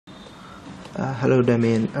Hello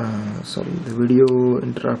Damien, sorry the video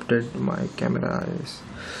interrupted, my camera is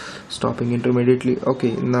stopping intermittently.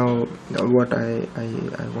 Okay, now what I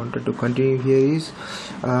wanted to continue here is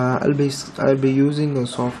I'll be using a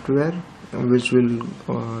software which will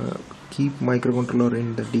keep microcontroller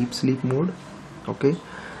in the deep sleep mode. Okay,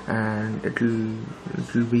 and it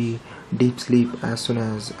will be deep sleep as soon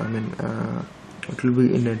as it will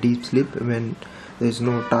be in a deep sleep when there is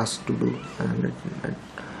no task to do, and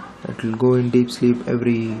it will go in deep sleep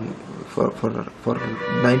every for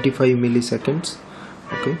 95 milliseconds.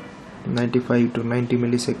 Okay, 95 to 90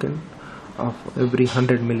 millisecond of every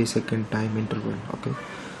 100 millisecond time interval. Okay,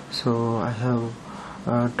 so I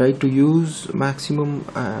have tried to use maximum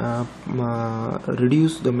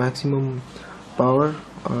reduce the maximum power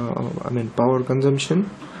power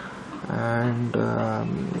consumption, and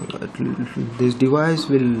this device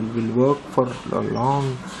will work for a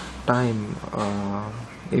long time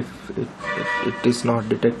if it is not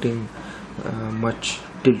detecting much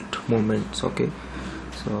tilt movements. Okay,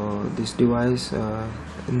 so this device,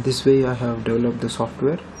 in this way I have developed the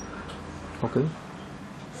software. Okay,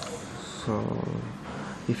 so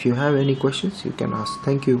if you have any questions you can ask.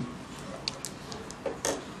 Thank you.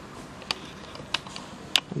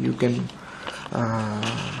 You can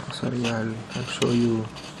sorry, I'll show you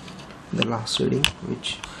the last reading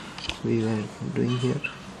which we were doing here.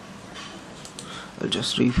 I'll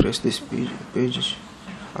just refresh this page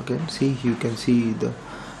again. See, you can see the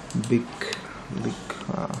big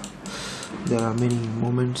uh, there are many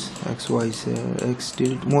moments, x, y, z, x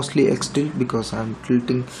tilt, mostly x tilt, because I'm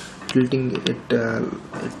tilting it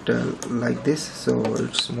like this, so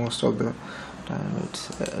it's most of the time it's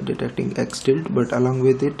detecting x tilt, but along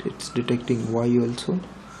with it it's detecting y also.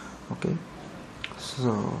 Okay,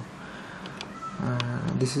 so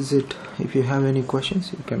this is it. If you have any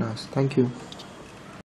questions you can ask. Thank you.